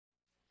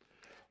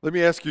Let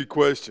me ask you a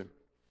question.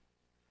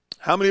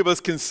 How many of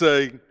us can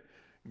say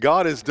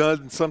God has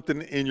done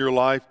something in your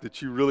life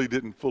that you really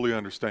didn't fully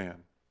understand?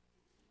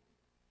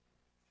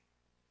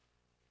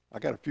 I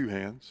got a few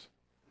hands,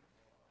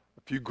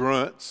 a few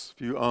grunts, a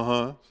few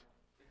uh-huhs.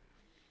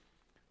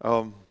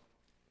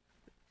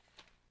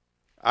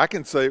 I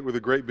can say it with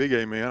a great big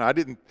amen.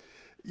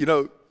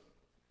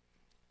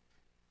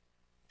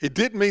 It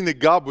didn't mean that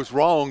God was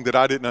wrong that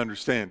I didn't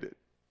understand it.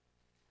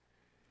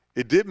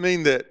 It didn't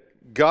mean that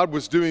God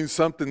was doing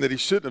something that he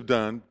shouldn't have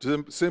done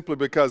simply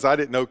because I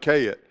didn't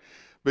okay it.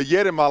 But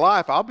yet in my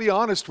life, I'll be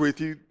honest with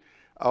you,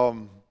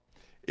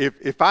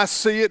 if I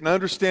see it and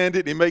understand it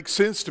and it makes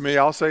sense to me,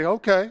 I'll say,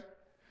 okay.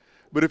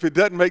 But if it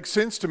doesn't make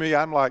sense to me,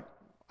 I'm like,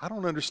 I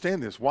don't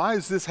understand this. Why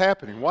is this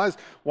happening?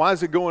 Why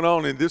is it going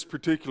on in this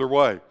particular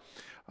way?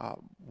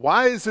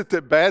 Why is it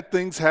that bad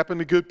things happen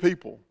to good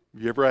people?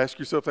 You ever ask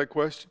yourself that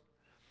question?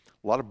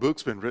 A lot of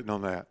books have been written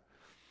on that.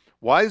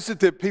 Why is it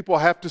that people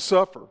have to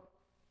suffer?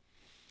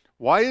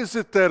 Why is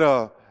it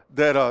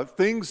that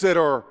things that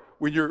are,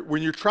 when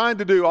you're trying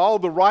to do all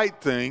the right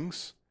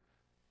things,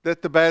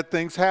 that the bad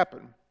things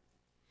happen?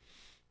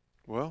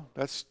 Well,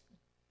 that's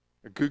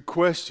a good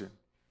question.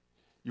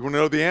 You want to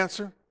know the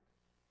answer?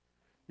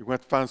 You're going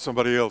to have to find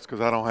somebody else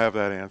because I don't have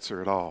that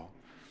answer at all.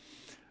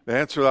 The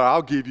answer that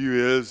I'll give you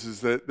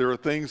is that there are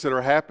things that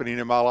are happening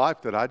in my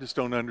life that I just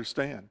don't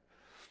understand.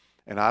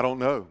 And I don't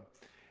know.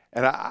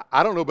 And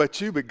I don't know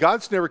about you, but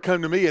God's never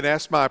come to me and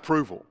asked my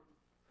approval.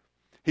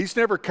 He's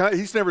never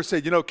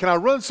said, can I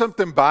run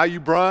something by you,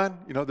 Brian?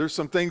 There's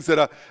some things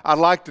that I'd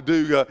like to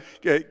do.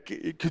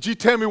 Could you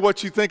tell me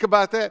what you think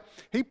about that?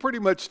 He pretty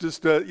much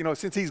just,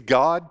 since he's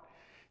God,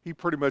 he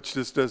pretty much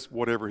just does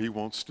whatever he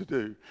wants to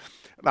do.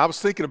 And I was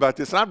thinking about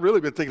this, and I've really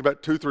been thinking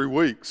about 2-3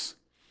 weeks.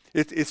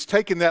 It's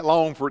taken that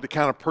long for it to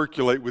kind of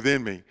percolate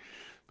within me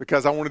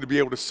because I wanted to be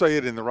able to say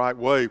it in the right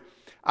way.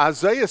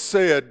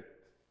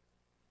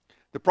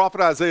 The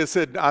prophet Isaiah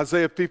said in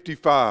Isaiah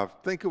 55,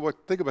 think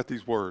about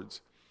these words.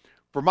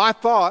 For my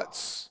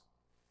thoughts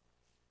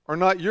are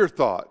not your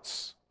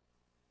thoughts,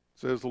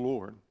 says the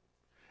Lord,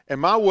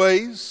 and my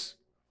ways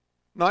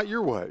not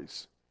your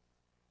ways.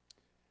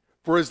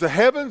 For as the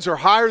heavens are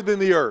higher than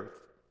the earth,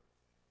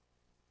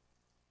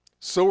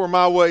 so are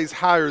my ways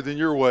higher than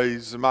your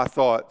ways, and my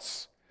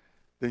thoughts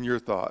than your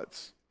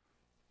thoughts.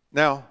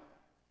 Now,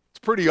 it's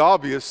pretty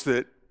obvious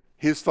that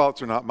his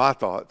thoughts are not my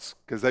thoughts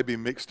because they'd be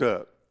mixed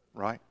up,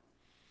 right?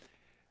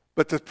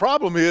 But the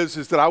problem is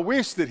that I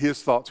wish that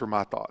his thoughts were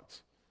my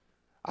thoughts.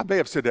 I may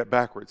have said that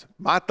backwards.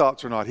 My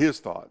thoughts are not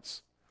his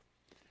thoughts.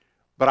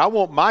 But I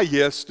want my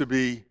yes to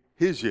be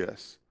his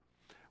yes.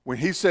 When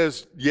he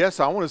says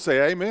yes, I want to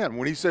say amen.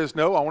 When he says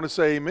no, I want to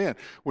say amen.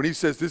 When he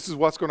says this is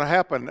what's going to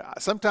happen,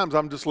 sometimes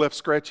I'm just left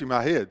scratching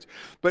my head.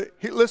 But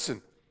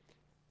listen,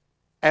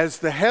 as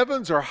the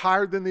heavens are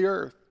higher than the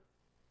earth,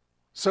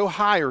 so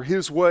high are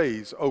his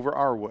ways over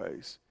our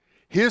ways.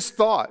 His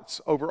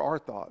thoughts over our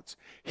thoughts.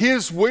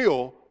 His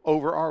will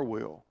over our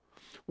will.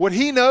 What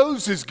he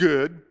knows is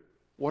good,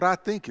 what I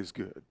think is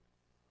good.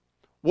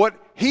 What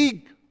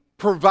he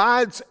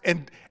provides,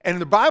 and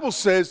the Bible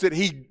says that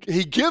he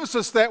gives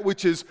us that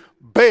which is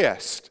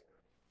best.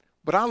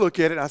 But I look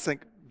at it and I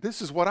think,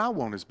 this is what I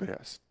want is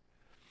best.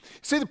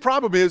 See, the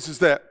problem is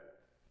that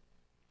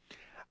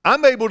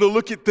I'm able to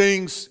look at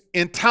things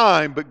in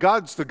time, but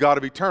God's the God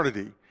of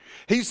eternity.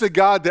 He's the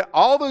God that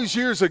all those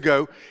years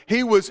ago,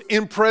 he was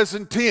in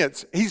present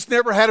tense. He's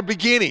never had a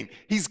beginning.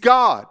 He's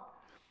God.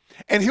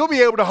 And he'll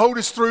be able to hold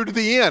us through to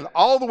the end,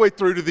 all the way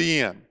through to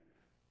the end.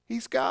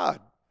 He's God.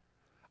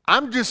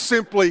 I'm just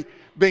simply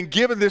been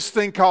given this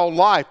thing called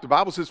life. The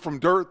Bible says from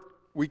dirt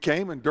we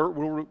came and dirt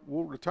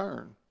will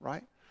return,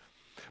 right?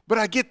 But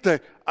I get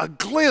a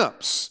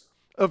glimpse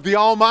of the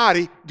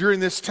Almighty during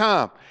this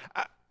time.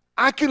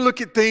 I can look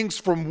at things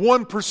from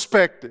one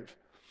perspective.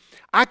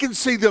 I can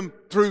see them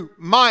through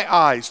my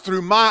eyes,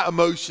 through my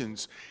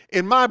emotions,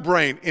 in my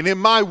brain, and in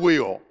my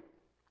will.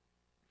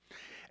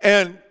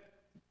 And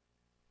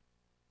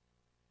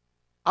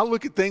I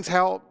look at things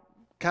how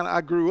kind of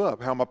I grew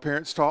up, how my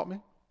parents taught me,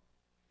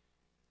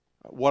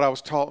 what I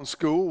was taught in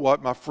school,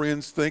 what my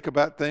friends think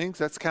about things.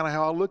 That's kind of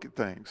how I look at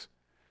things.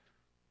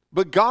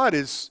 But God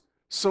is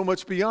so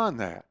much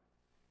beyond that.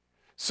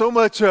 So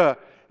much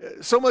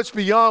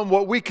beyond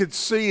what we could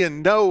see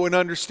and know and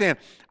understand.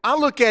 I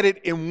look at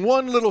it in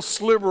one little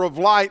sliver of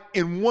light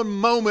in one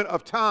moment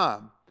of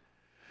time.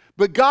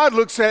 But God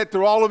looks at it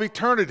through all of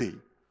eternity.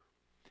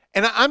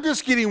 And I'm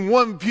just getting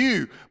one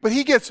view, but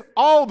he gets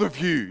all the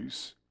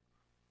views.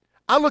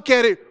 I look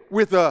at it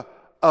with a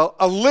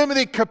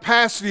limited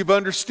capacity of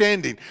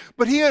understanding,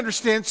 but he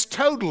understands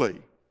totally.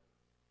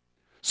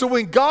 So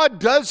when God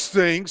does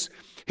things,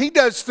 he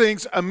does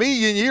things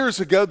 1,000,000 years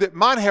ago that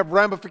might have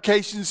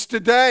ramifications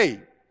today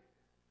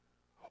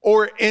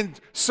or in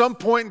some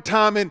point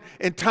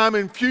in time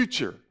in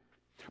future.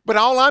 But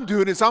all I'm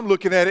doing is I'm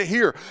looking at it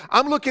here.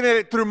 I'm looking at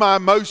it through my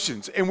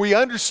emotions, and we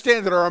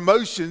understand that our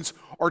emotions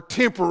are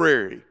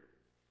temporary.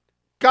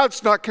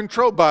 God's not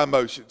controlled by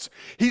emotions.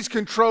 He's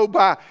controlled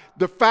by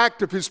the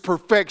fact of his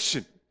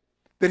perfection,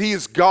 that he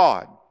is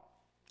God.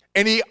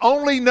 And he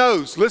only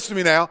knows, listen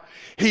to me now,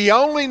 he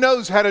only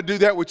knows how to do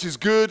that which is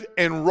good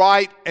and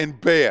right and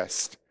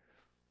best.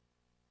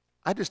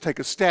 I just take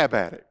a stab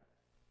at it.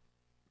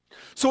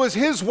 So as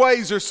his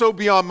ways are so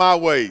beyond my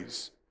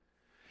ways,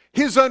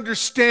 his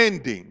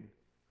understanding,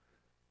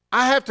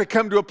 I have to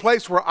come to a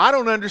place where I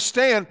don't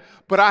understand,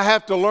 but I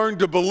have to learn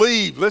to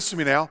believe, listen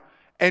to me now,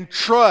 and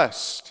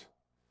trust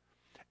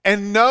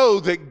and know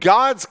that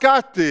God's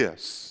got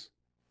this.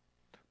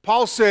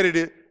 Paul said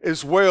it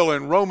as well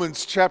in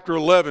Romans chapter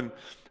 11,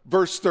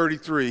 verse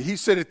 33. He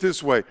said it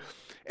this way.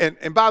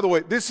 And by the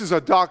way, this is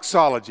a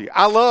doxology.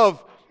 I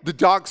love the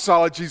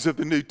doxologies of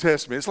the New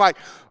Testament. It's like,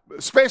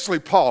 especially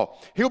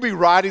Paul, he'll be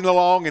riding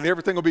along and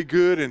everything will be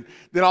good. And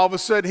then all of a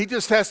sudden he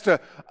just has to,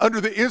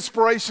 under the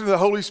inspiration of the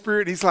Holy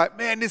Spirit, he's like,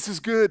 man, this is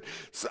good.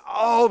 It's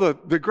all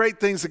the great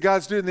things that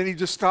God's doing. And then he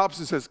just stops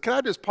and says, can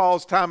I just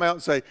pause time out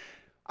and say,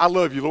 I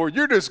love you, Lord.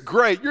 You're just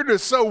great. You're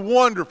just so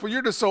wonderful.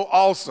 You're just so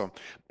awesome.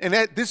 And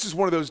this is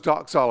one of those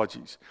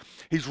doxologies.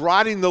 He's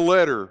writing the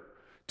letter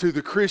to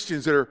the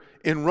Christians that are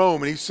in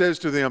Rome, and he says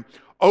to them,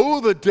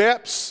 oh, the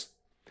depths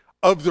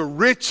of the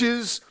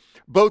riches,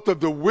 both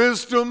of the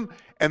wisdom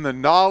and the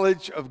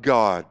knowledge of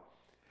God.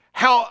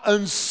 How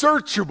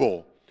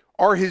unsearchable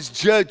are his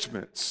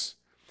judgments,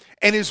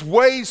 and his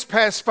ways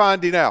past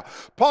finding out.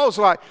 Paul's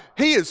like,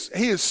 he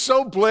is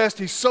so blessed,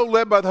 he's so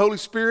led by the Holy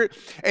Spirit,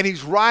 and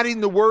he's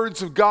writing the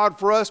words of God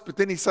for us, but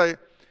then he say,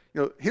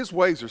 his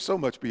ways are so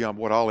much beyond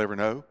what I'll ever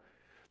know.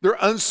 They're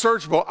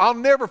unsearchable. I'll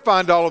never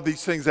find all of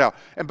these things out.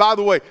 And by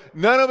the way,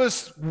 none of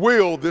us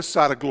will this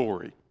side of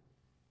glory.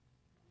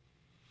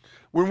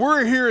 When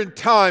we're here in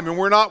time and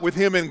we're not with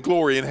him in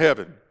glory in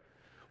heaven,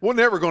 we're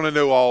never going to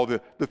know all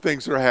the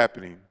things that are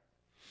happening.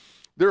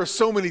 There are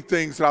so many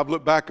things that I've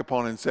looked back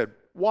upon and said,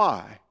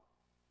 why?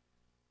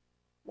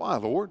 Why,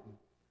 Lord?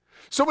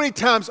 So many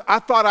times I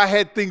thought I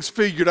had things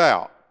figured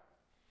out.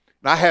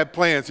 And I had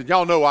plans, and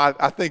y'all know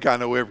I think I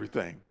know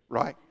everything,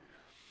 right?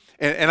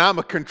 And I'm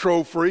a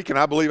control freak, and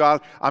I believe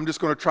I'm just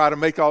going to try to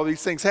make all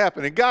these things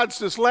happen. And God's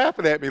just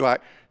laughing at me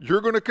like,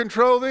 you're going to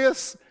control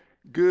this?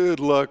 Good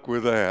luck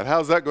with that.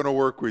 How's that going to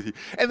work with you?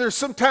 And there's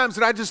some times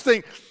that I just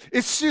think,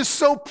 it's just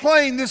so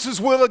plain this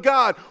is will of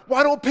God.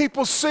 Why don't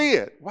people see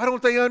it? Why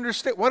don't they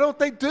understand? Why don't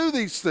they do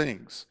these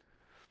things?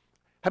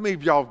 How many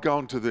of y'all have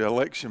gone to the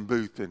election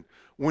booth and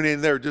went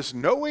in there just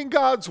knowing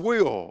God's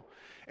will,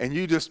 and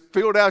you just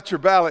filled out your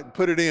ballot and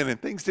put it in,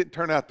 and things didn't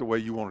turn out the way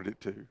you wanted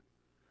it to?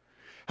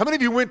 How many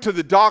of you went to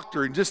the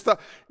doctor and just thought,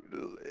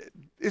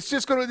 this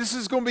is going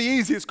to be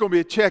easy, it's going to be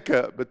a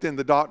checkup, but then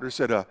the doctor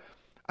said,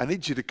 I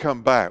need you to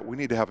come back. We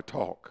need to have a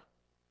talk.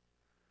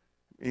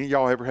 Any of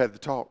y'all ever had the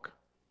talk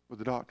with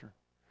the doctor?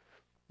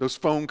 Those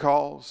phone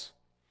calls.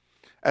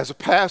 As a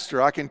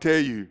pastor, I can tell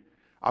you,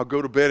 I'll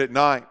go to bed at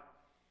night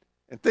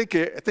and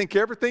think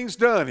everything's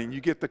done, and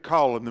you get the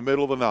call in the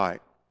middle of the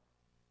night.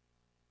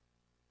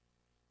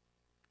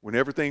 When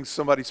everything's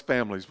somebody's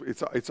family's,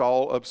 it's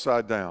all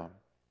upside down.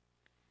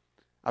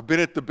 I've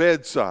been at the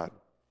bedside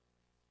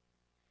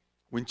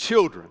when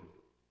children,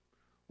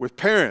 with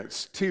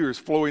parents, tears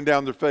flowing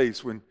down their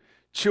face when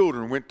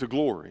children went to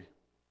glory.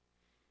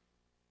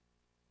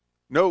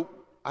 No,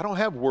 I don't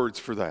have words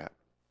for that.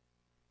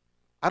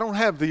 I don't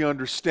have the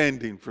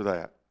understanding for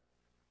that.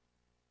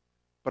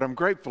 But I'm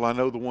grateful I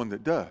know the one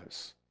that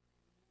does.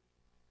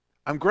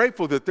 I'm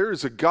grateful that there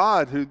is a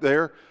God who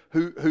the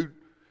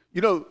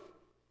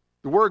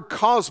word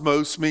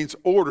cosmos means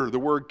order. The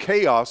word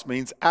chaos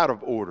means out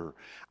of order.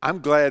 I'm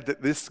glad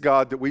that this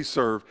God that we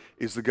serve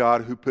is the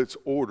God who puts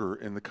order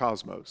in the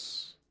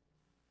cosmos.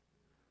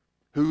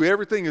 Who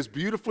everything is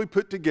beautifully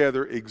put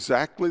together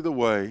exactly the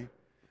way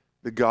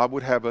that God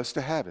would have us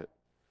to have it.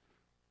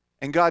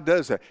 And God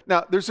does that.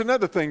 Now, there's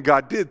another thing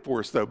God did for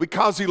us, though,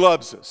 because he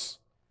loves us.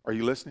 Are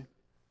you listening?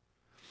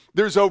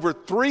 There's over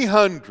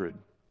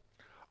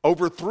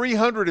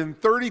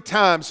 330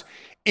 times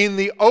in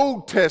the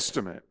Old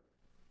Testament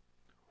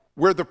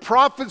where the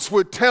prophets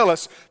would tell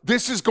us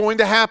this is going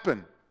to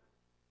happen.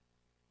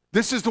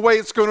 This is the way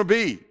it's going to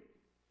be.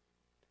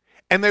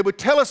 And they would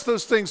tell us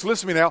those things,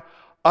 listen to me now,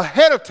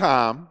 ahead of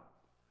time.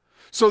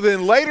 So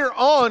then later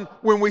on,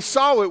 when we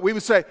saw it, we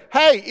would say,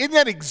 hey, isn't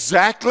that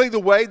exactly the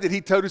way that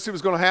he told us it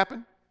was going to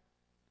happen?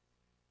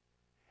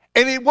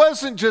 And it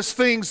wasn't just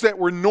things that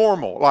were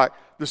normal, like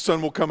the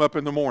sun will come up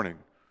in the morning.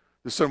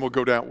 The sun will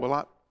go down.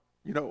 Well,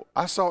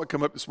 I saw it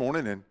come up this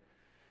morning, and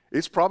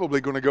it's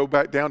probably going to go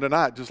back down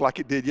tonight just like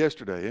it did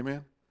yesterday.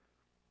 Amen?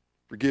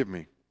 Forgive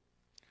me.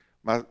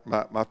 My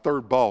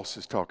third boss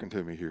is talking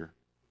to me here.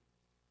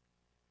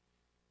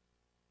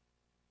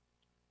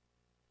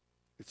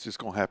 It's just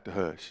going to have to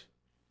hush.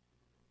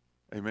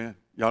 Amen?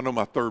 Y'all know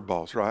my third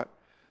boss, right?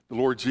 The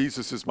Lord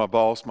Jesus is my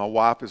boss. My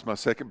wife is my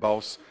second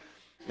boss.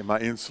 And my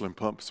insulin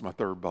pump is my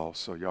third boss.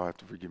 So y'all have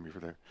to forgive me for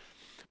that.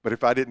 But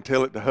if I didn't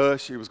tell it to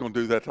hush, it was going to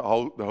do that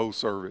to the whole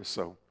service.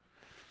 So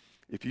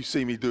if you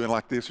see me doing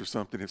like this or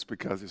something, it's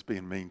because it's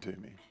being mean to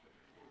me.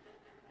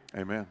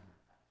 Amen.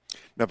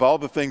 Now, of all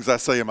the things I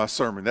say in my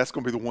sermon, that's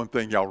going to be the one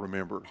thing y'all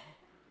remember.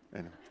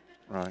 And,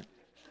 right.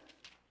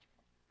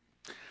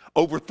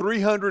 Over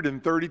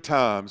 330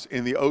 times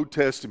in the Old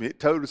Testament, it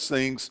told us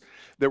things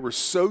that were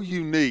so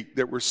unique,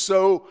 that were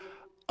so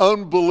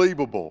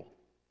unbelievable,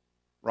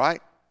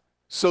 right?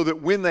 So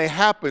that when they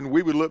happened,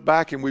 we would look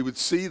back and we would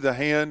see the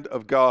hand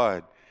of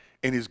God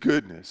and His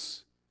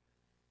goodness.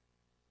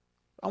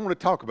 I want to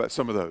talk about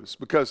some of those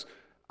because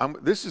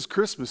this is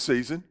Christmas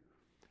season,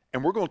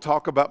 and we're going to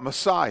talk about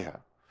Messiah.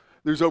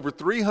 There's over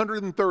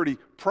 330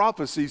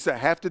 prophecies that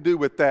have to do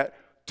with that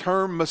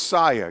term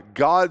Messiah,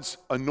 God's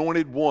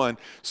anointed one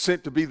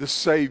sent to be the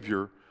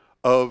Savior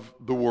of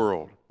the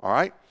world. All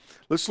right?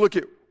 Let's look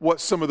at what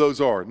some of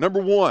those are.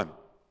 Number one,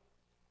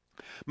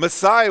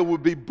 Messiah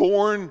would be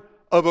born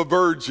of a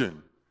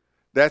virgin.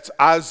 That's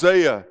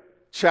Isaiah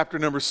chapter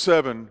number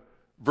 7,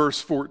 verse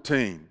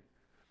 14.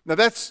 Now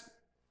that's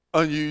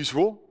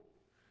unusual.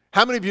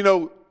 How many of you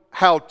know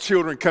how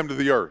children come to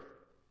the earth?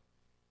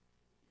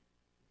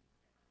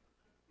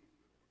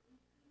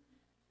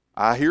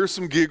 I hear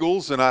some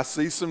giggles and I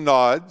see some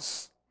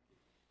nods.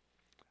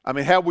 I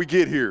mean, how'd we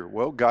get here?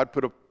 Well, God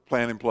put a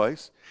plan in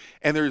place.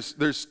 And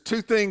there's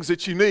two things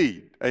that you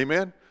need.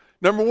 Amen?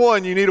 Number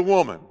one, you need a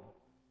woman.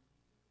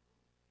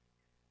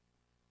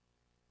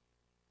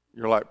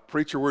 You're like,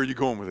 preacher, where are you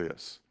going with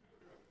this?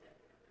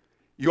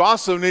 You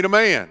also need a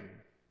man.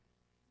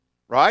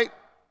 Right?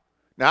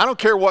 Now, I don't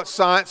care what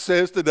science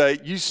says today.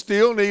 You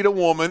still need a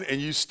woman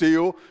and you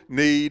still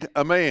need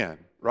a man.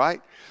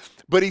 Right?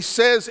 But he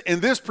says in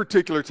this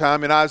particular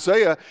time in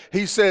Isaiah,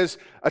 he says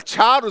a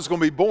child is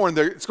going to be born.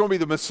 It's going to be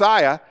the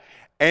Messiah,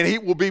 and he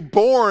will be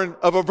born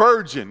of a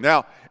virgin.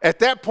 Now, at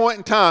that point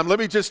in time, let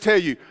me just tell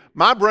you,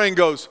 my brain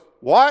goes,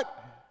 what?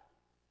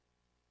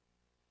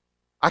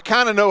 I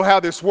kind of know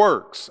how this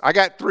works. I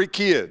got 3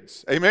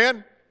 kids.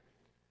 Amen?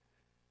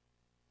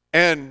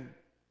 And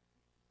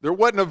there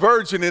wasn't a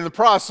virgin in the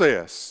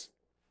process.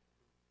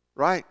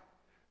 Right?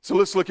 So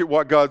let's look at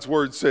what God's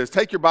Word says.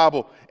 Take your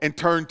Bible and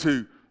turn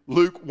to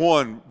Luke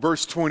 1,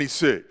 verse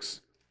 26.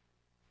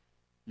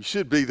 You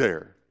should be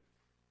there.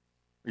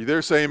 Are you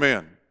there? Say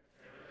amen.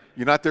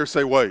 You're not there?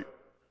 Say wait.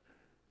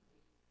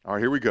 All right,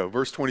 here we go.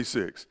 Verse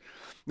 26.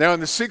 Now in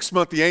the 6th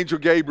month, the angel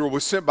Gabriel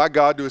was sent by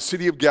God to a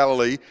city of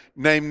Galilee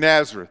named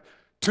Nazareth,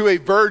 to a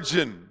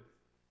virgin,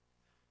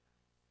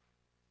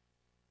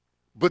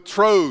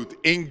 betrothed,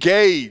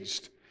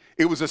 engaged.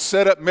 It was a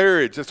set-up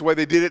marriage. That's the way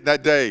they did it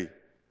that day.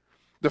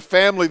 The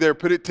family there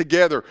put it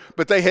together,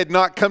 but they had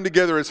not come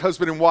together as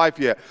husband and wife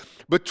yet.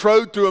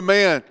 Betrothed to a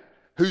man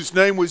whose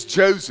name was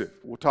Joseph.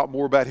 We'll talk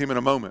more about him in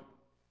a moment.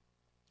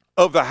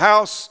 Of the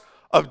house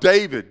of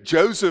David.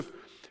 Joseph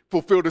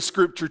fulfilled a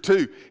scripture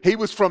too. He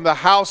was from the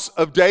house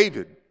of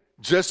David,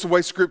 just the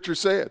way scripture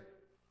said.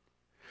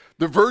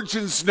 The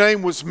virgin's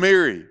name was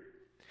Mary.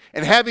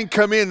 And having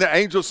come in, the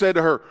angel said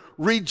to her,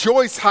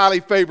 "Rejoice,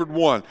 highly favored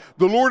one.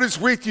 The Lord is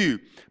with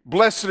you.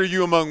 Blessed are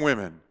you among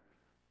women."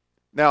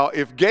 Now,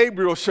 if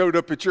Gabriel showed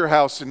up at your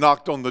house and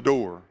knocked on the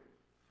door,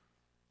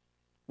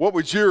 what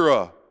would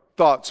your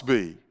thoughts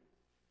be?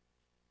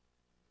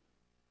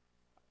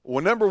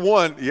 Well, number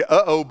one,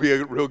 uh-oh be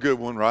a real good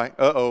one, right?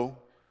 Uh-oh.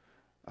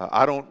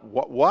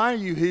 Why are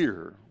you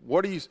here?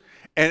 What are you,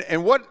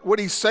 and what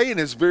he's saying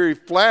is very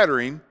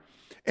flattering,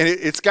 and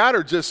it's got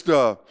her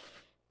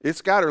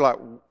like,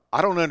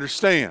 I don't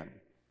understand.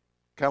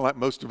 Kind of like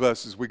most of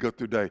us as we go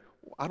through the day.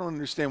 I don't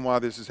understand why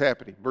this is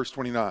happening. Verse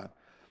 29.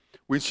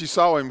 When she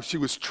saw him, she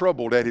was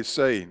troubled at his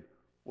saying.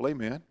 Well,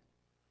 amen.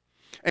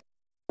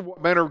 And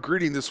what manner of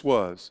greeting this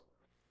was.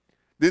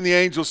 Then the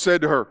angel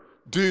said to her,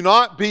 "Do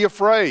not be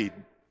afraid."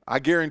 I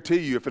guarantee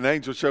you, if an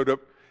angel showed up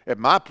at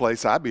my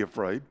place, I'd be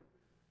afraid.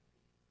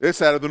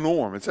 It's out of the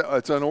norm. It's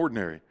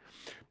unordinary.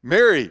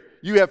 "Mary,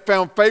 you have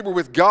found favor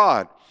with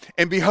God.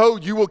 And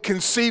behold, you will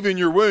conceive in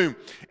your womb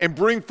and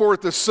bring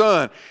forth a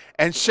son,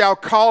 and shall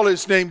call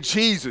his name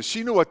Jesus."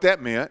 She knew what that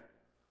meant.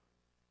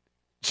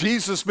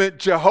 Jesus meant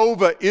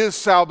Jehovah is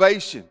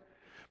salvation.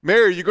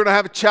 Mary, you're going to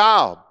have a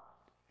child.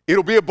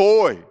 It'll be a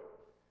boy.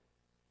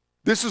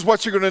 This is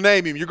what you're going to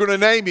name him. You're going to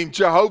name him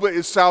Jehovah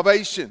is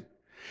salvation.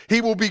 He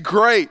will be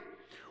great,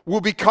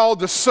 will be called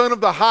the Son of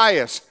the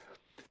Highest.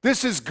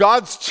 This is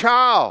God's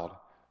child.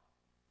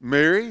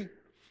 Mary,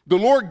 the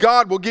Lord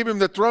God will give him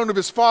the throne of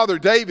his father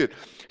David.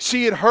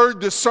 She had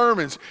heard the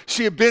sermons.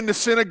 She had been to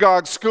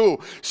synagogue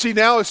school. She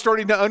now is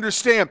starting to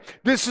understand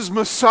this is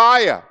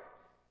Messiah.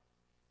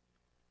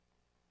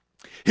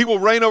 He will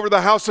reign over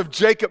the house of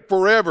Jacob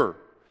forever,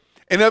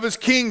 and of his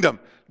kingdom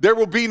there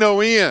will be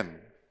no end.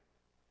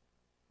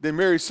 Then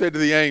Mary said to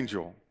the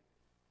angel,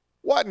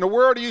 "What in the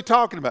world are you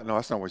talking about?" No,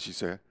 that's not what she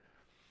said.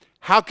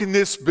 "How can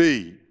this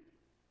be,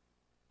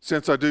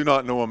 since I do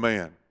not know a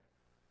man?"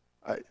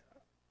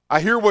 I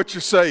hear what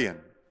you're saying,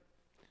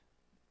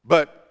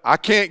 but I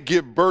can't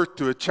give birth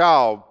to a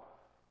child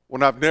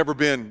when I've never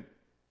been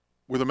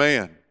with a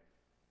man.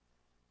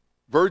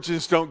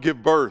 Virgins don't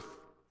give birth.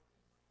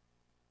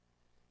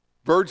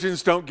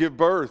 Virgins don't give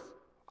birth.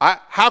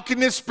 How can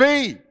this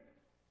be?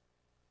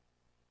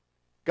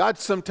 God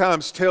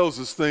sometimes tells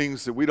us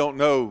things that we don't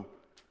know,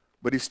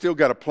 but He's still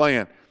got a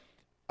plan.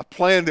 A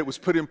plan that was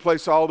put in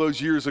place all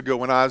those years ago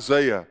when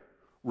Isaiah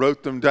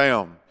wrote them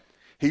down.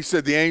 He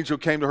said, the angel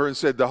came to her and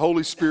said, the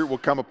Holy Spirit will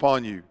come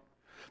upon you.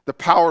 The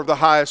power of the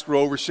highest will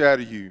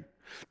overshadow you.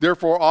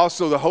 Therefore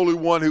also the Holy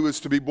One who is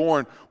to be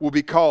born will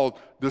be called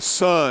the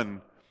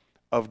Son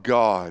of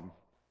God.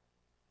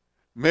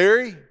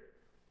 Mary,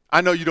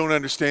 I know you don't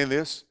understand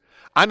this.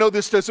 I know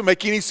this doesn't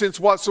make any sense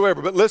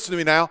whatsoever, but listen to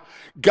me now.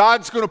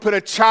 God's going to put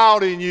a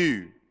child in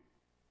you.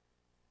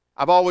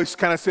 I've always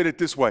kind of said it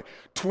this way.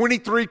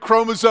 23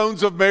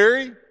 chromosomes of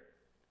Mary,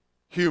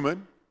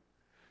 human.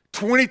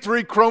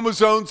 23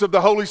 chromosomes of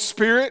the Holy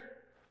Spirit,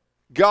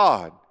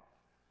 God.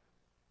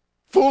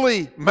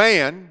 Fully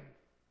man,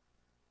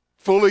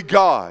 fully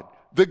God.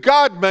 The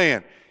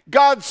God-man,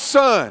 God's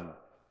Son,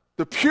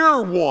 the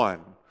pure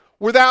one,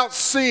 without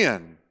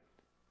sin,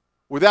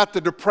 without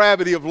the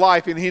depravity of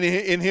life in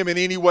him in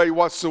any way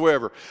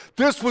whatsoever.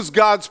 This was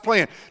God's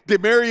plan.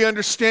 Did Mary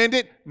understand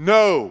it?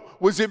 No.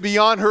 Was it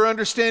beyond her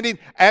understanding?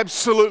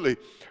 Absolutely.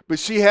 But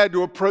she had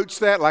to approach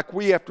that like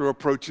we have to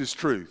approach His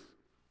truth.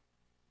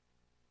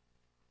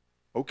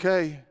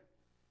 Okay.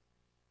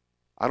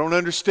 I don't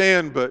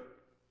understand, but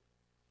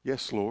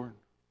yes, Lord.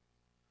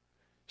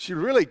 She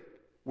really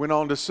went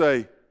on to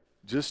say,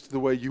 just the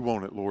way you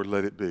want it, Lord,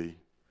 let it be.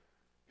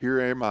 Here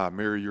am I,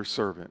 Mary, your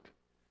servant,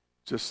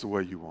 just the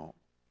way you want.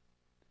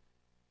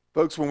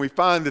 Folks, when we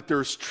find that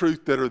there's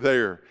truth that are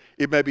there,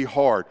 it may be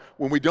hard.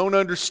 When we don't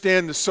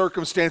understand the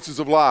circumstances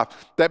of life,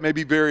 that may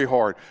be very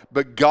hard.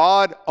 But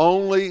God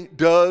only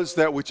does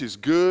that which is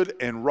good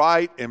and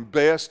right and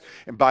best.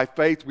 And by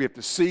faith, we have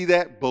to see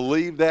that,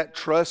 believe that,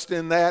 trust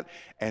in that,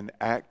 and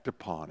act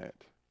upon it.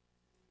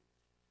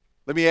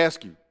 Let me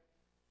ask you,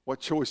 what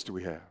choice do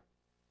we have?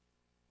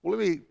 Well,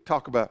 let me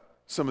talk about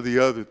some of the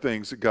other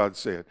things that God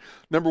said.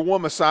 Number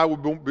one, Messiah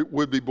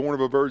would be born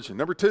of a virgin.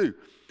 Number two,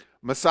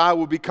 Messiah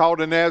will be called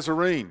a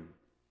Nazarene.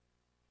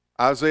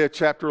 Isaiah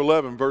chapter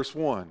 11, verse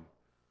 1.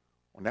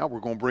 Well, now we're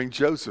going to bring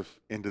Joseph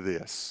into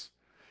this.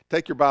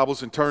 Take your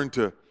Bibles and turn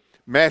to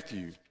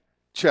Matthew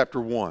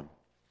chapter 1.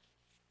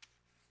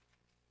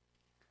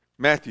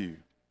 Matthew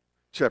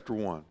chapter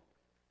 1.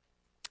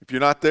 If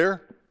you're not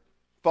there,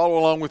 follow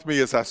along with me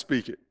as I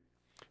speak it.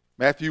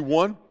 Matthew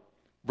 1,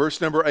 verse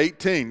number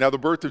 18. Now the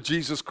birth of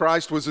Jesus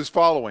Christ was as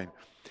following.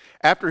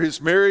 After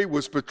his Mary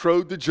was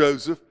betrothed to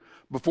Joseph,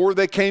 before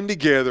they came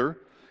together,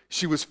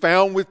 she was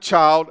found with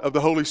child of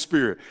the Holy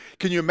Spirit.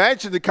 Can you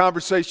imagine the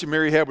conversation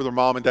Mary had with her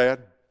mom and dad?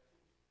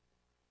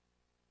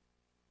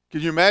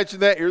 Can you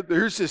imagine that?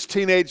 Here's this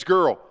teenage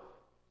girl.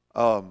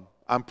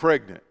 I'm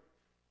pregnant.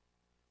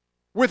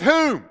 With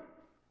whom?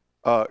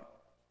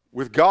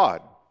 With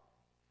God.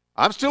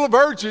 I'm still a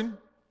virgin,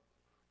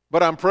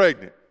 but I'm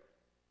pregnant.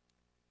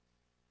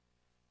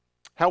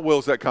 How well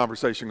is that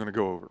conversation going to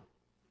go over?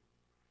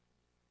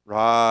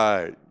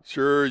 Right.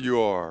 Sure you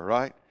are,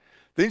 right?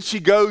 Then she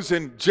goes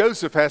and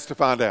Joseph has to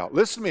find out.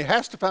 Listen to me,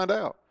 has to find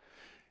out.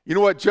 You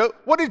know what?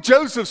 What did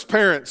Joseph's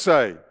parents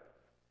say?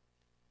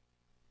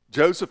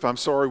 Joseph, I'm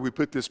sorry we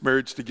put this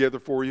marriage together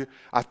for you.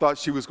 I thought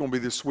she was going to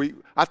be this sweet.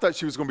 I thought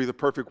she was going to be the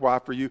perfect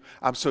wife for you.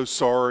 I'm so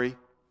sorry.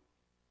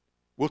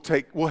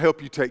 We'll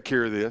help you take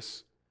care of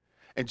this.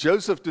 And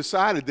Joseph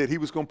decided that he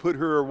was going to put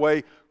her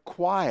away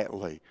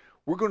quietly.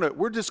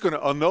 We're just going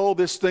to annul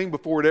this thing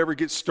before it ever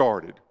gets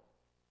started.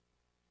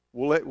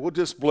 We'll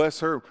just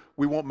bless her.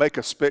 We won't make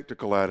a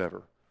spectacle out of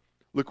her.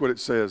 Look what it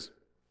says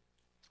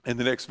in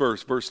the next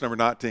verse, verse number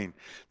 19.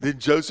 Then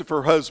Joseph,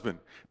 her husband,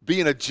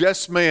 being a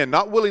just man,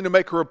 not willing to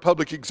make her a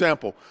public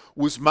example,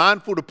 was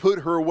mindful to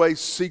put her away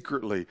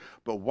secretly.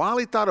 But while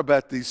he thought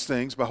about these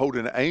things, behold,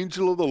 an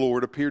angel of the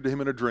Lord appeared to him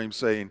in a dream,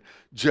 saying,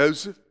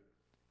 Joseph,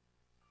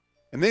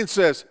 and then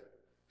says,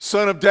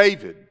 son of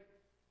David.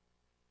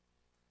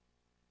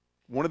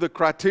 One of the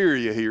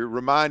criteria here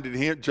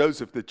reminded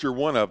Joseph that you're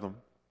one of them.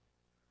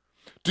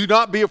 Do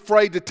not be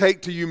afraid to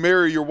take to you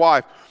Mary, your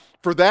wife,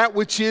 for that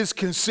which is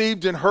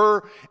conceived in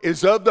her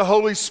is of the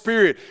Holy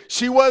Spirit.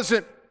 She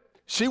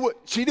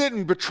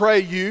didn't betray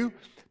you.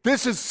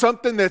 This is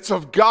something that's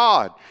of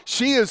God.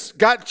 She has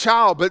got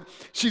child, but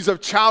she's a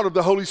child of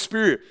the Holy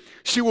Spirit.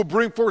 She will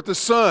bring forth a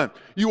son.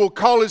 You will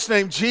call his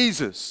name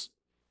Jesus.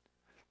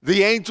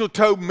 The angel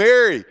told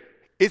Mary,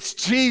 it's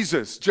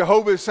Jesus,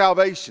 Jehovah's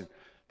salvation.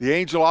 The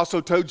angel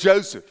also told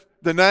Joseph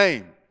the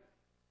name.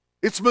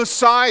 It's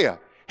Messiah.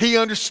 He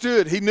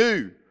understood, he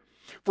knew.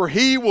 For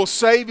he will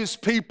save his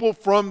people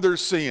from their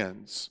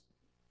sins.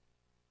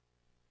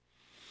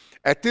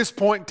 At this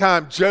point in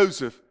time,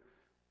 Joseph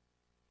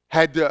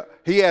had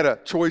a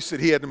choice that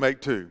he had to make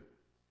too.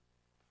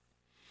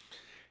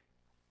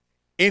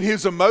 In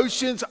his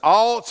emotions,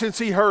 since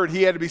he heard,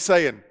 he had to be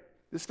saying,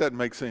 this doesn't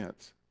make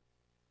sense.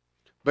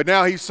 But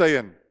now he's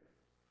saying,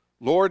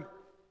 Lord,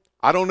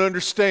 I don't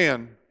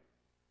understand,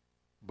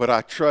 but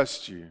I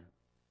trust you.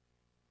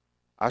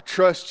 I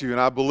trust you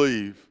and I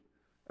believe,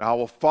 and I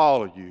will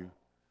follow you,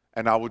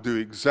 and I will do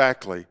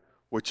exactly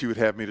what you would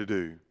have me to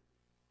do.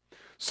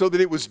 So that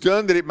it was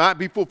done that it might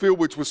be fulfilled,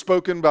 which was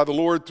spoken by the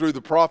Lord through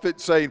the prophet,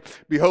 saying,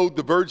 behold,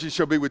 the virgin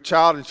shall be with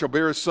child and shall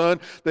bear a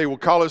son. They will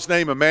call his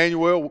name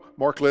Emmanuel.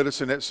 Mark led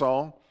us in that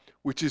song.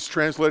 which is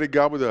translated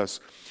God with us.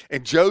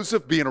 And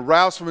Joseph, being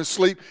aroused from his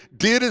sleep,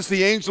 did as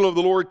the angel of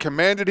the Lord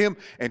commanded him,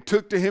 and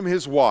took to him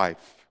his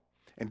wife,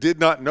 and did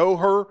not know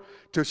her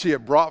till she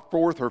had brought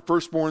forth her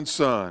firstborn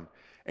son,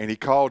 and he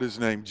called his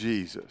name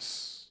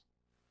Jesus.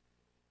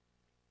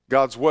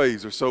 God's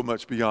ways are so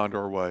much beyond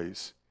our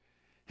ways.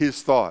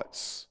 His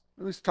thoughts.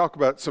 Let's talk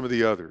about some of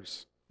the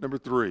others. Number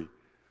 3,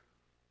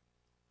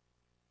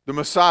 the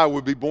Messiah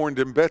would be born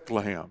in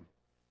Bethlehem.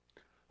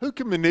 Who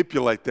can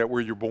manipulate that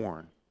where you're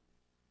born?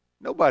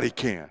 Nobody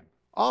can,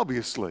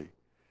 obviously.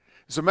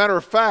 As a matter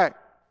of fact,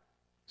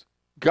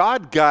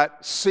 God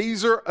got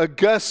Caesar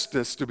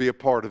Augustus to be a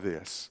part of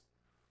this.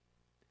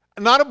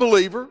 Not a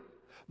believer,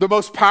 the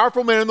most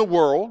powerful man in the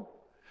world,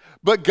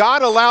 but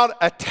God allowed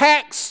a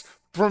tax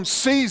from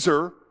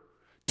Caesar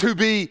to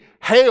be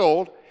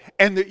held,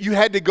 and that you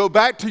had to go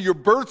back to your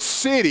birth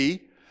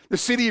city, the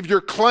city of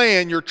your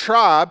clan, your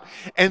tribe,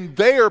 and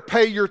there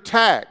pay your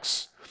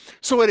tax.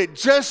 So at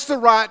just the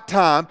right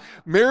time,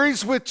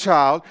 Mary's with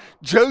child,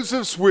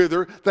 Joseph's with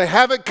her, they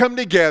haven't come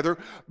together,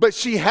 but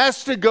she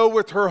has to go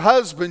with her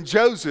husband,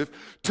 Joseph,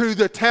 to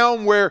the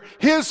town where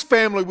his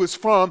family was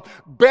from,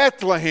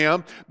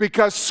 Bethlehem,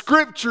 because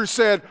Scripture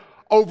said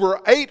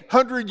over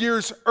 800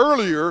 years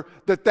earlier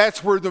that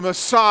that's where the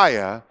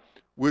Messiah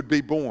would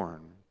be born.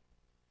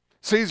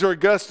 Caesar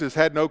Augustus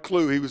had no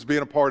clue he was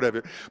being a part of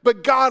it.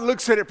 But God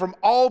looks at it from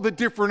all the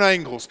different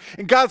angles,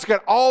 and God's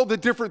got all the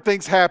different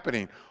things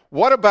happening.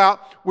 What about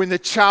when the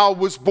child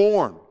was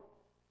born?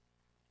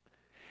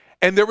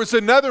 And there was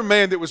another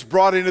man that was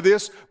brought into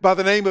this by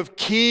the name of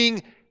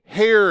King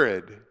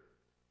Herod.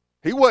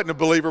 He wasn't a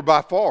believer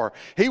by far.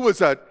 He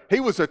was a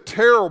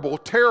terrible,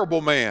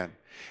 terrible man.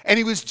 And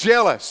he was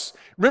jealous.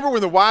 Remember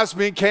when the wise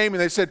men came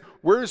and they said,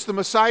 "Where's the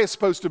Messiah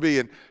supposed to be?"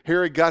 And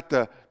Herod got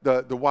the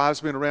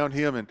wise men around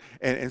him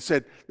and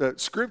said, "The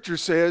Scripture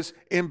says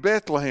in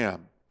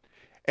Bethlehem."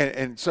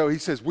 And so he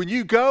says, "When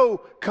you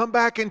go, come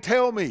back and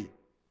tell me."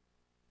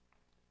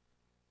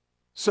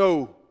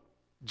 So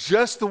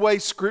just the way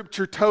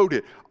Scripture told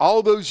it,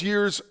 all those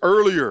years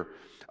earlier,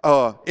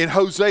 in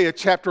Hosea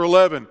chapter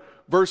 11,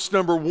 verse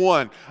number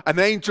 1, an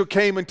angel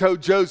came and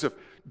told Joseph,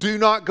 "Do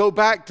not go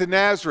back to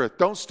Nazareth.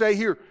 Don't stay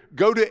here.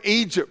 Go to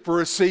Egypt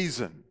for a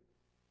season."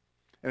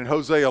 And in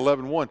Hosea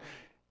 11:1,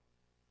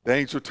 the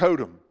angel told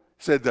him,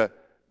 said that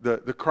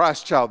the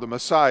Christ child, the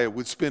Messiah,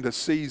 would spend a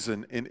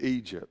season in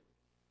Egypt.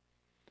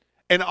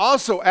 And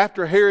also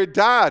after Herod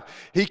died,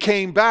 he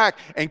came back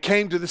and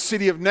came to the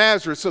city of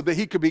Nazareth so that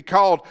he could be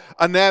called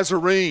a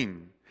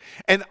Nazarene.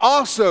 And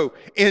also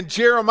in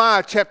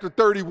Jeremiah chapter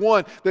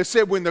 31, they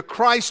said when the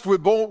Christ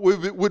would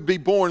be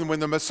born, when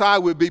the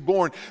Messiah would be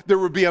born, there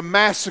would be a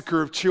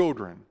massacre of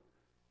children.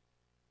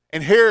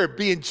 And Herod,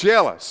 being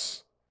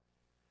jealous,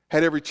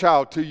 had every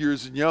child 2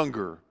 years and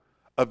younger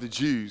of the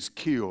Jews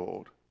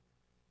killed.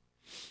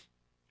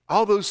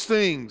 All those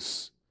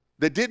things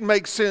that didn't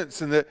make sense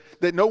and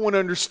that no one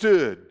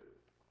understood.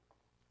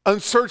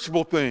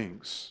 Unsearchable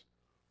things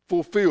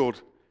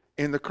fulfilled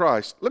in the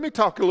Christ. Let me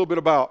talk a little bit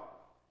about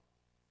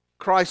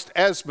Christ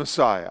as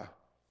Messiah.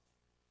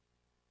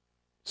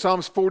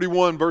 Psalms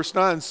 41 verse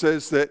 9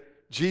 says that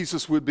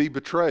Jesus would be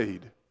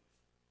betrayed.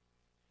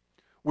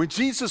 When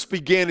Jesus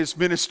began his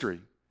ministry,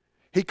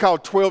 he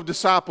called 12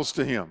 disciples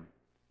to him.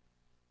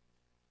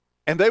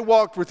 And they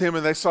walked with him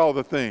and they saw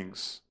the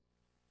things.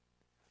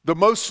 The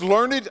most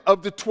learned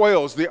of the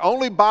 12, the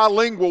only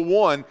bilingual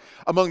one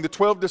among the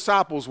 12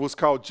 disciples, was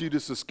called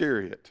Judas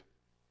Iscariot.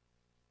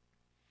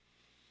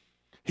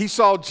 He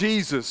saw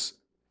Jesus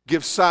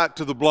give sight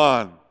to the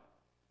blind,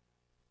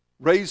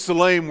 raise the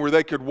lame where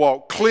they could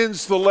walk,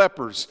 cleanse the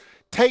lepers,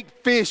 take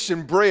fish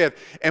and bread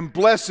and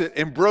bless it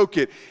and broke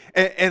it.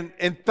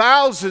 And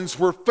thousands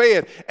were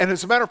fed. And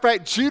as a matter of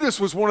fact, Judas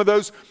was one of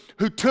those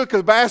who took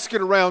a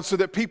basket around so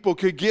that people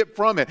could get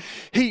from it.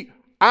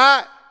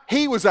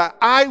 He was an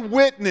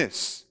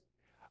eyewitness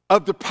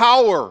of the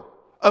power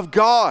of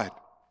God.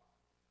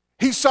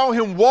 He saw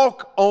him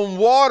walk on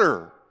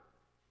water.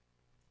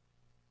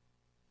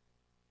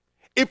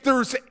 If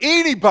there's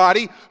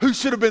anybody who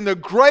should have been the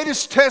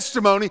greatest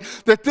testimony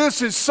that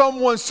this is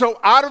someone so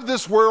out of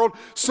this world,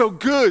 so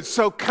good,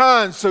 so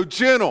kind, so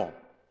gentle,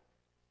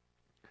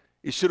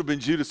 it should have been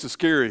Judas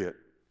Iscariot.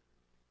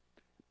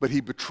 But he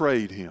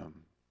betrayed him,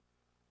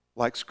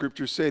 like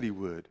Scripture said he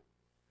would.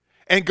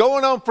 And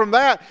going on from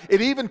that,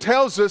 it even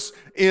tells us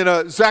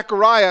in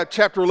Zechariah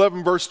chapter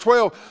 11, verse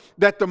 12,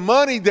 that the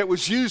money that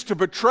was used to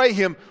betray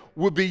him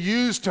would be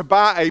used to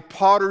buy a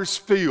potter's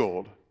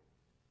field.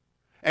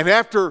 And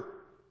after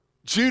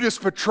Judas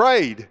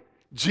betrayed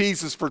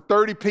Jesus for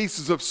 30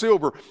 pieces of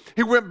silver,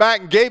 he went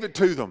back and gave it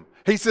to them.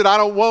 He said, "I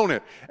don't want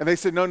it." And they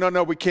said,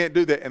 no, we can't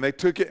do that. And they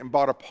took it and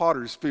bought a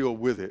potter's field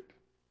with it.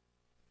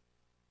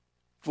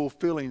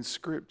 Fulfilling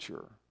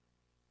Scripture.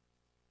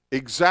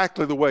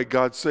 Exactly the way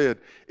God said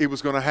it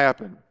was going to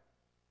happen.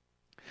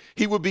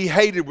 He would be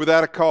hated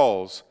without a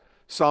cause.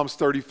 Psalms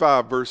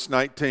 35, verse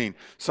 19.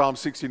 Psalm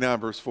 69,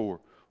 verse 4.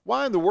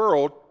 Why in the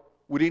world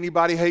would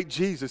anybody hate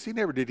Jesus? He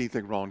never did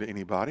anything wrong to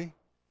anybody.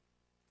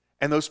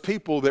 And those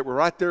people that were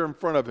right there in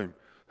front of him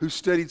who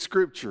studied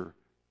Scripture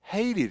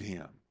hated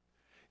him,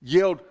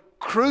 yelled,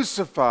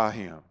 "Crucify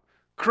him,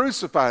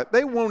 crucify it."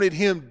 They wanted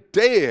him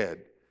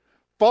dead,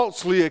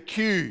 falsely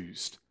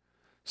accused.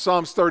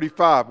 Psalms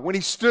 35, when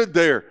he stood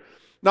there,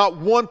 not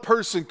one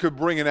person could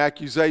bring an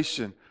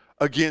accusation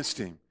against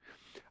him.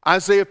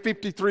 Isaiah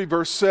 53,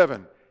 verse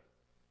 7,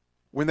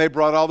 when they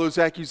brought all those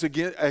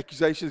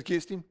accusations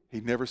against him,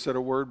 he never said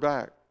a word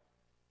back.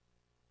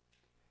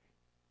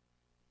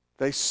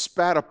 They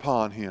spat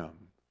upon him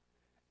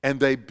and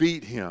they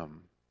beat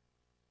him.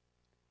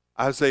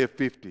 Isaiah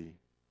 50.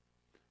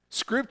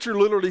 Scripture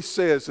literally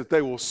says that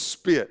they will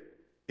spit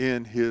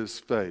in his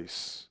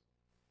face.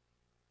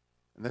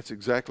 And that's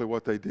exactly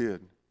what they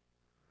did.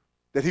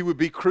 That he would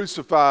be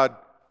crucified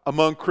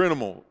among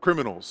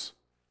criminals.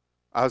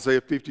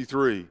 Isaiah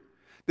 53.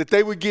 That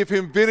they would give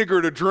him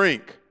vinegar to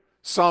drink.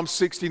 Psalm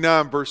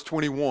 69, verse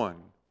 21.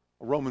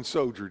 A Roman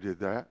soldier did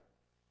that.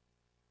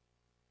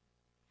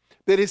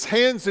 That his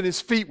hands and his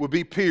feet would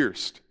be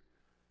pierced.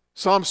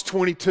 Psalms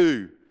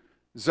 22,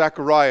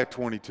 Zechariah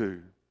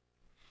 22.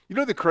 You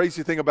know the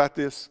crazy thing about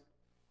this?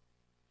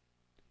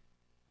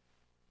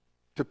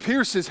 To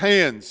pierce his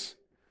hands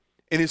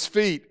and his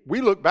feet,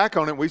 we look back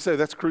on it and we say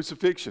that's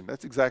crucifixion.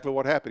 That's exactly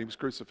what happened. He was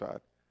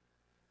crucified.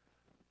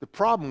 The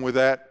problem with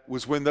that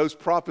was when those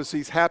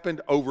prophecies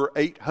happened over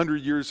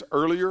 800 years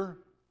earlier,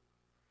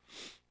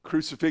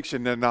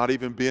 crucifixion had not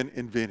even been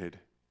invented.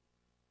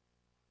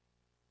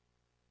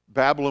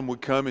 Babylon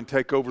would come and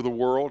take over the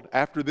world.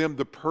 After them,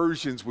 the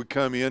Persians would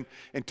come in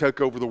and take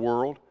over the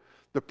world.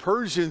 The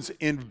Persians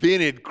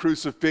invented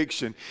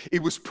crucifixion.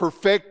 It was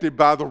perfected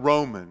by the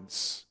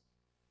Romans.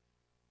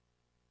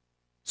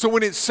 So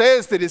when it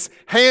says that his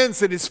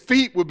hands and his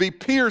feet would be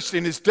pierced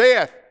in his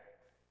death,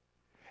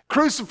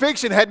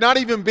 crucifixion had not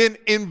even been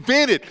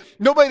invented.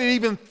 Nobody had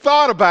even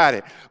thought about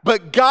it.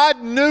 But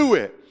God knew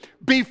it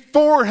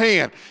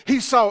beforehand.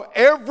 He saw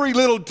every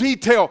little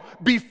detail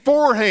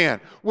beforehand.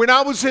 When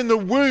I was in the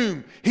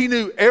womb, He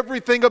knew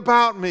everything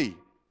about me.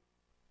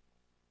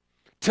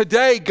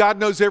 Today, God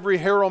knows every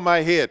hair on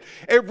my head,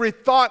 every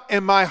thought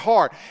in my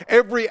heart,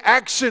 every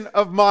action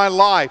of my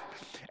life.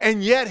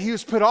 And yet He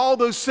has put all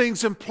those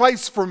things in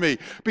place for me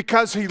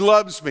because He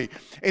loves me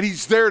and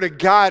He's there to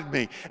guide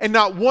me. And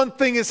not one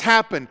thing has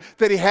happened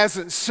that He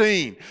hasn't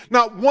seen.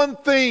 Not one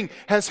thing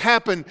has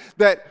happened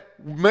that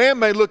man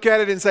may look at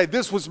it and say,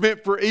 this was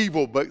meant for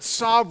evil. But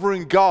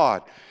sovereign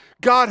God,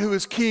 God who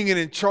is king and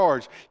in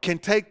charge, can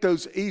take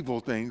those evil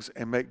things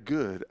and make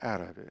good out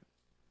of it.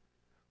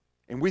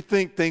 And we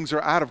think things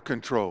are out of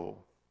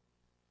control.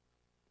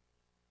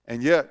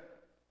 And yet,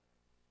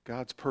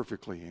 God's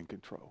perfectly in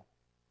control.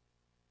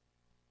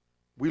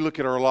 We look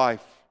at our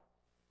life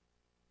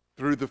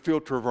through the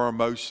filter of our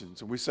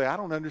emotions and we say, I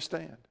don't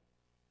understand.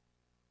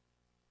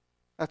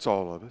 That's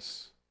all of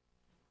us.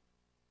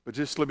 But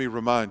just let me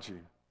remind you,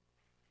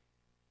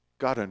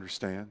 God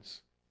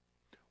understands.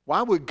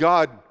 Why would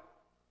God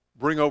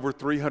bring over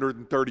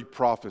 330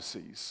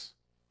 prophecies?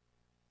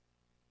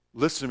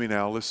 Listen to me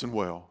now, listen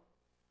well.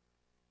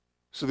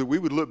 So that we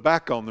would look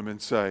back on them and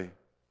say,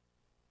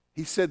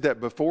 He said that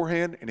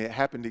beforehand and it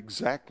happened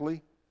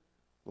exactly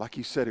like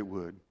He said it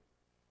would.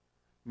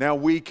 Now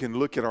we can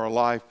look at our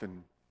life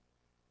and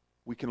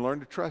we can learn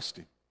to trust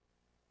Him,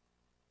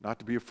 not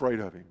to be afraid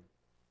of Him.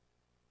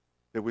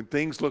 That when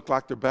things look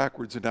like they're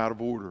backwards and out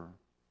of order,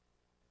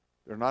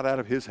 they're not out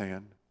of His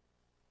hand.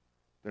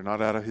 They're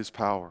not out of His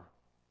power.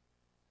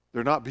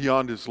 They're not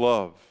beyond His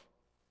love.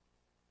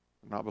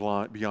 They're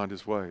not beyond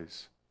His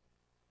ways.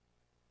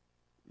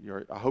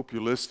 I hope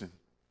you're listening.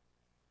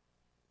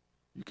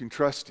 You can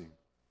trust Him.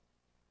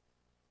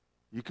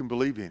 You can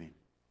believe in Him.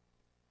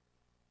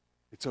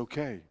 It's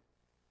okay.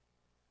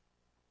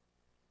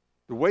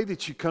 The way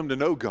that you come to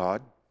know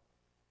God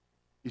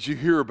is you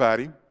hear about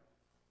Him,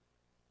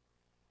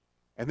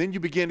 and then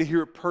you begin to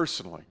hear it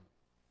personally.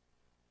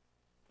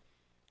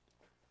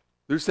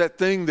 There's that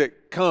thing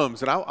that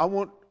comes, and I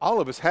want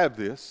all of us have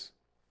this.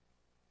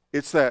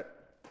 It's that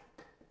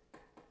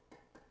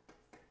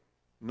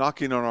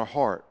knocking on our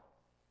heart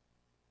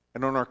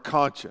and on our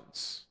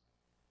conscience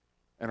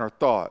and our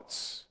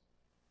thoughts.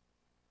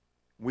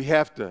 We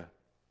have to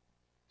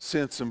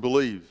sense and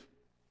believe.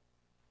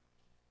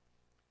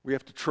 We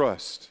have to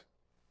trust.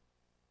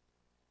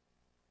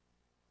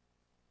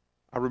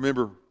 I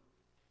remember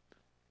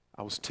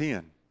I was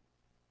 10,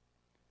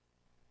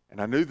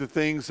 and I knew the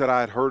things that I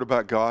had heard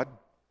about God,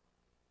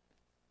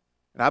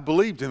 and I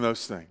believed in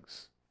those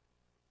things.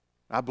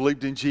 I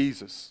believed in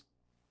Jesus.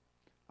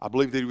 I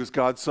believed that He was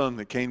God's Son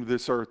that came to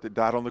this earth, that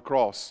died on the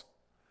cross,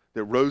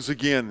 that rose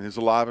again and is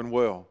alive and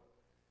well.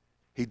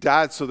 He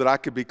died so that I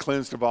could be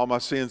cleansed of all my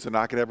sins and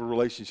I could have a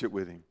relationship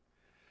with Him.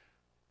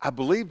 I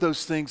believed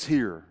those things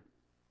here,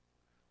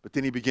 but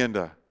then He began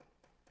to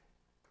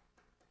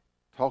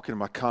talk into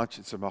my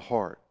conscience and my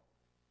heart.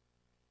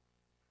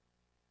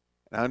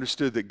 And I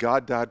understood that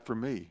God died for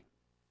me.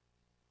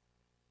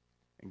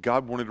 And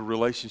God wanted a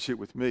relationship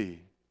with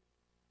me.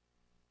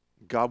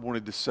 God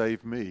wanted to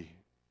save me.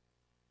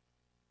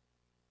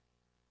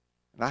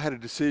 And I had a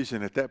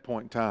decision at that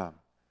point in time.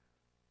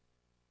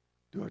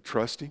 Do I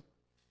trust Him?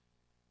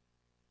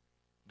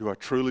 Do I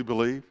truly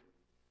believe?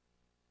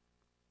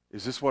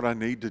 Is this what I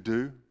need to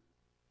do?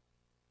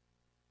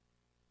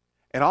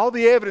 And all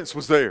the evidence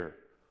was there.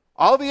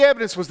 All the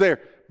evidence was there.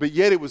 But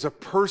yet it was a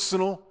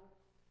personal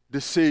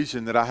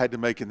decision that I had to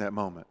make in that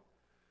moment.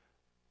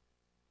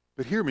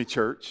 But hear me,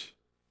 church.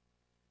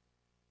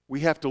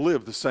 We have to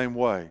live the same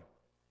way.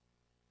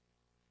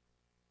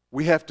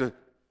 We have to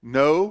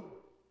know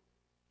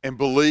and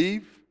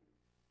believe,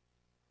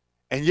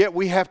 and yet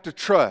we have to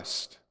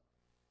trust.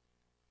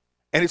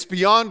 And it's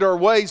beyond our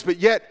ways, but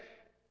yet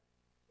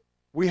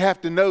we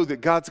have to know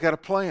that God's got a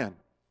plan.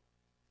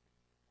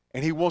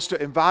 And He wants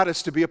to invite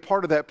us to be a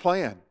part of that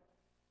plan.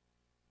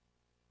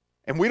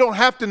 And we don't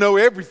have to know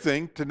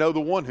everything to know the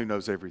one who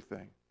knows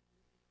everything.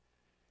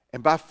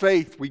 And by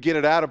faith, we get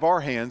it out of our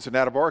hands and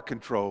out of our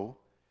control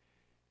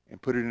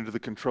and put it into the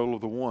control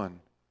of the one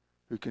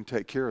who can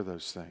take care of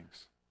those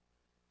things.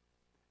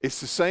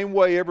 It's the same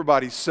way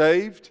everybody's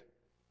saved,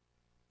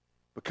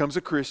 becomes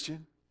a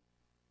Christian,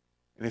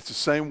 and it's the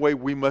same way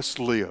we must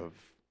live.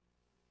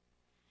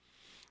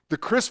 The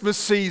Christmas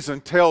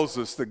season tells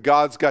us that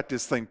God's got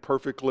this thing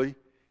perfectly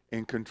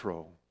in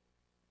control.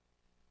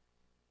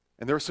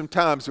 And there are some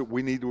times that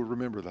we need to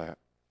remember that.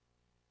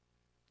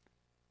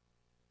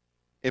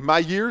 In my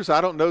years,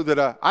 I don't know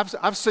that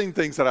I've seen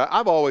things that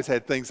I've always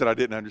had things that I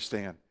didn't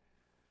understand.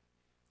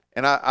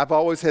 And I've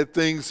always had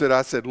things that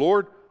I said,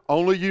 Lord,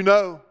 only you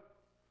know.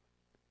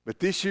 But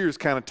this year's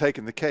kind of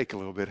taken the cake a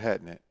little bit,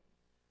 hadn't it?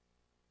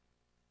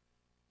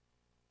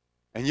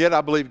 And yet I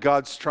believe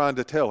God's trying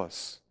to tell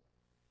us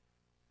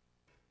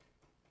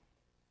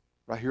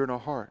right here in our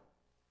heart.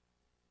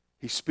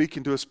 He's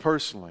speaking to us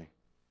personally.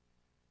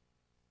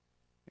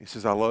 He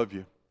says, I love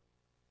you.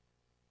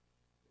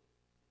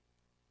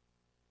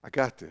 I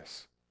got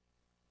this.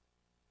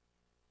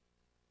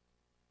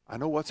 I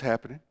know what's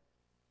happening.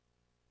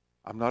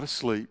 I'm not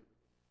asleep.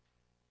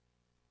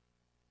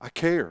 I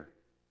care.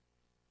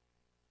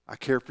 I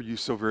care for you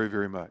so very,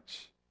 very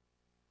much.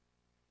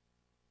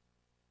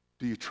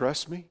 Do you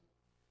trust me?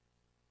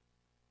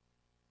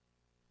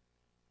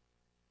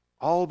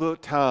 All the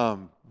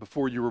time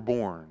before you were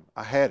born,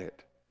 I had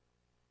it.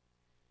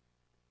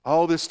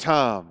 All this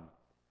time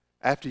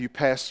after you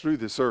pass through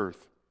this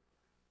earth,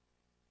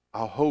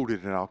 I'll hold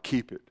it and I'll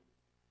keep it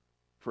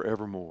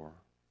forevermore.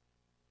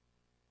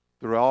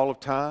 Through all of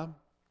time,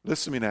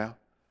 listen to me now,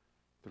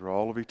 through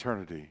all of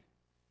eternity,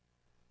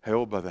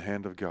 held by the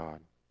hand of God.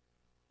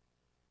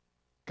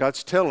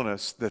 God's telling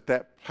us that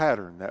that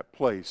pattern, that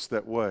place,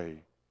 that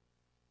way,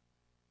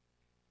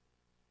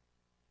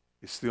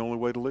 it's the only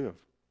way to live.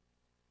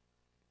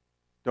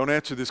 Don't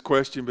answer this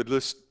question, but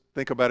let's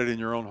think about it in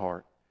your own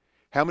heart.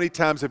 How many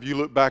times have you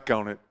looked back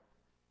on it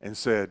and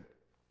said,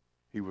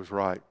 He was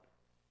right?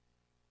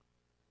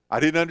 I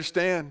didn't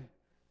understand.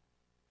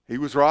 He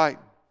was right.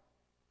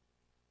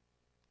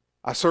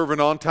 I serve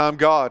an on-time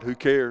God who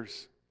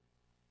cares.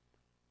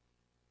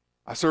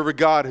 I serve a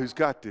God who's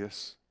got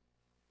this.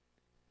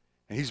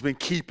 And He's been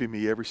keeping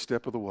me every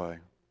step of the way.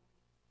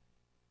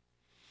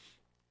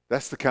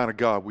 That's the kind of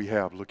God we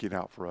have looking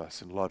out for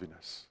us and loving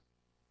us.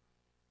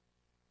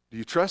 Do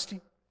you trust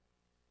Him?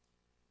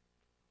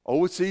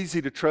 Oh, it's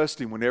easy to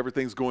trust Him when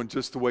everything's going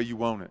just the way you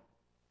want it.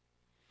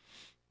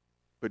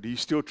 But do you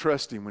still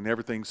trust Him when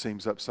everything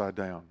seems upside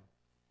down?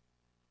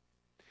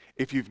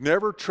 If you've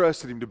never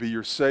trusted Him to be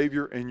your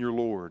Savior and your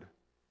Lord,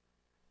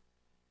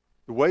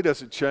 the way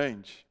doesn't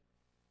change.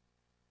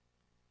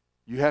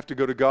 You have to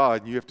go to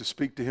God and you have to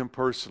speak to Him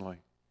personally.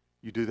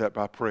 You do that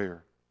by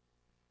prayer.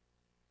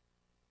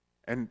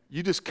 And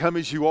you just come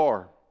as you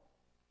are.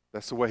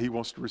 That's the way He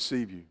wants to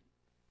receive you.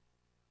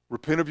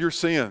 Repent of your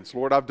sins.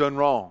 Lord, I've done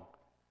wrong.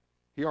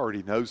 He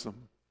already knows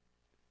them.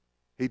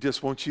 He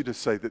just wants you to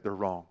say that they're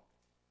wrong.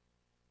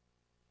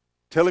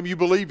 Tell Him you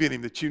believe in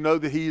Him, that you know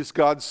that He is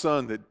God's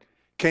Son that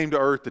came to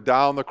earth to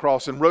die on the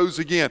cross and rose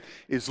again,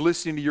 is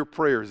listening to your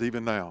prayers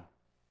even now.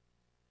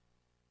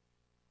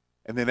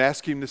 And then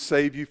ask Him to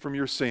save you from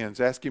your sins.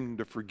 Ask Him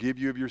to forgive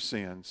you of your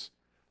sins.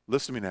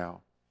 Listen to me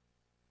now.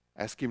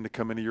 Ask Him to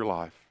come into your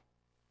life.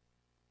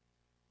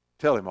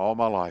 Tell Him, all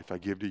my life I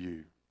give to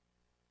you.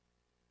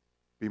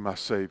 Be my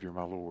Savior,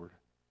 my Lord.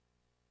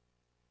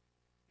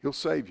 He'll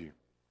save you.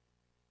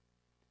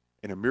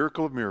 In a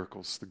miracle of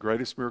miracles, the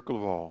greatest miracle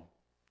of all,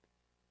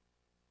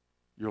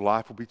 your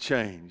life will be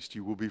changed.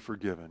 You will be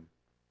forgiven.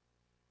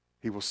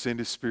 He will send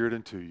His Spirit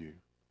into you,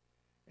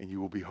 and you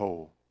will be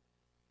whole.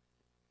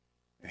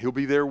 And He'll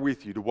be there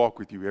with you to walk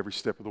with you every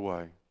step of the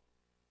way.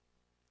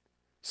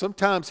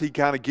 Sometimes He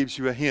kind of gives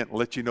you a hint and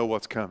lets you know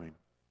what's coming.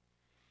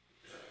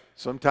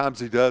 Sometimes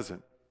He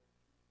doesn't.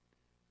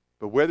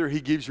 But whether He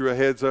gives you a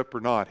heads up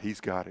or not,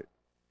 He's got it.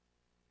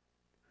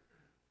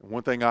 And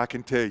one thing I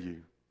can tell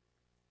you,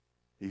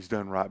 He's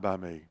done right by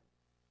me.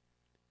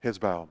 Heads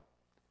bowed,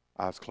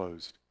 eyes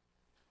closed.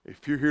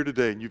 If you're here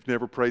today and you've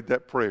never prayed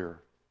that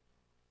prayer,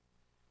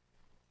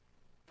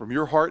 from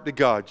your heart to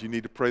God, you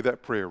need to pray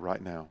that prayer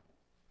right now.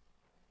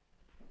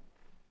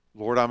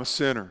 Lord, I'm a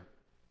sinner.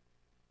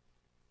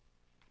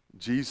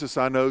 Jesus,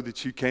 I know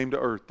that you came to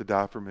earth to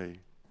die for me.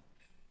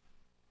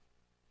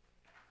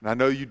 And I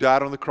know you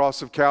died on the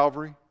cross of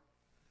Calvary.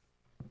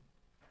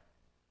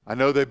 I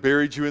know they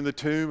buried you in the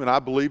tomb, and I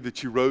believe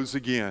that you rose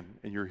again,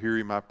 and you're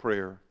hearing my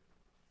prayer.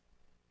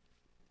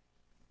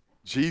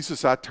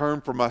 Jesus, I turn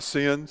from my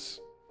sins.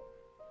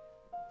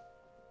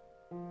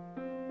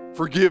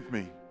 Forgive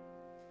me.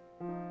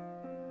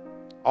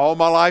 All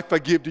my life I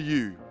give to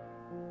you.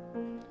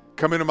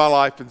 Come into my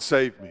life and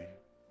save me.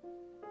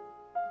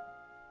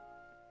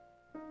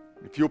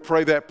 If you'll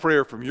pray that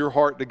prayer from your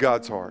heart to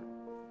God's heart,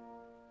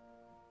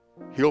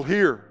 He'll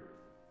hear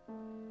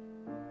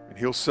and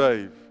He'll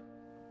save.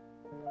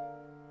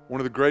 One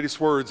of the greatest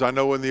words I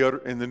know in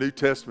the New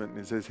Testament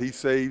is that He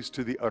saves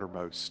to the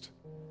uttermost,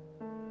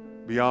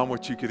 beyond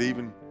what you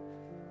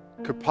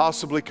could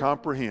possibly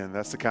comprehend.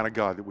 That's the kind of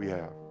God that we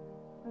have.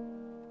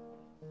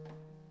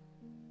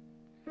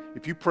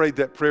 If you prayed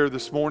that prayer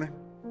this morning,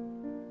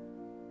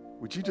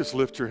 would you just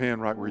lift your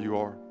hand right where you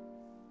are?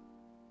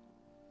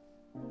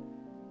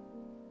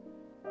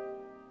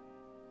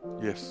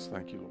 Yes,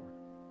 thank you,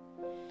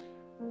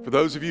 Lord. For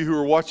those of you who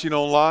are watching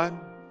online,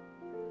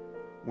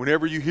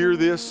 whenever you hear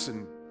this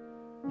and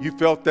you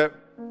felt that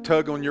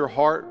tug on your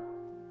heart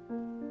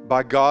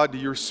by God to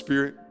your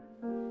spirit,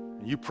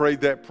 and you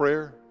prayed that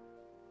prayer,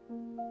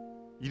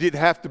 you didn't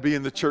have to be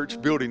in the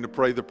church building to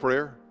pray the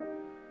prayer.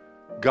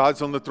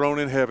 God's on the throne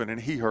in heaven, and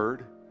He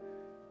heard,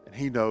 and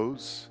He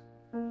knows.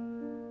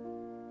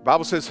 The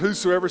Bible says,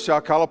 whosoever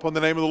shall call upon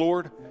the name of the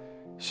Lord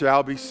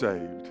shall be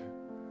saved.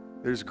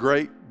 There's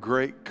great,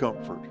 great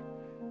comfort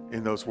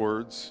in those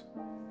words.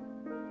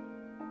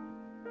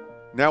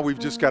 Now we've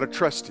just got to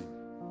trust Him.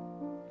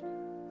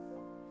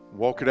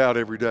 Walk it out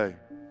every day.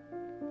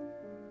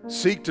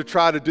 Seek to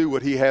try to do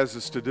what He has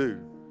us to do.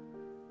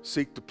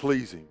 Seek to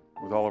please Him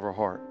with all of our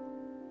heart.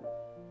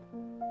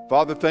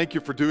 Father, thank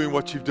you for doing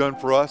what you've done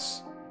for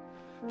us.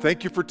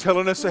 Thank you for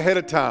telling us ahead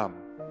of time.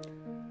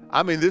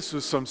 I mean, this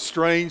was some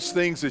strange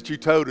things that you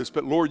told us,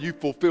 but Lord, you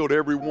fulfilled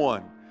every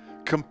one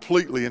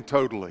completely and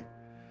totally.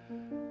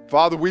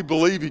 Father, we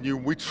believe in you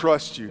and we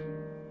trust you.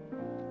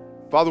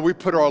 Father, we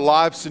put our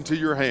lives into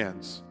your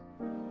hands.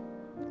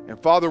 And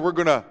Father, we're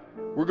going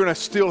to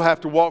still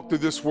have to walk through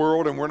this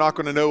world, and we're not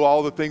going to know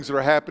all the things that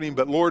are happening,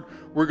 but Lord,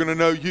 we're going to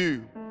know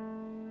you,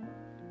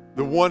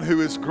 the one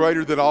who is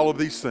greater than all of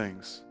these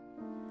things.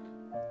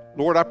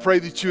 Lord, I pray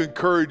that you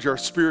encourage our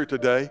spirit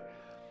today.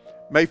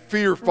 May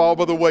fear fall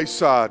by the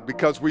wayside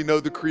because we know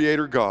the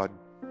Creator God.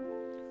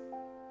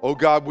 Oh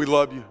God, we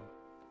love you.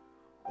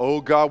 Oh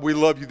God, we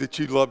love you that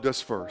you loved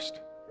us first.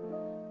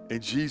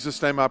 In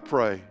Jesus' name I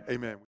pray, amen.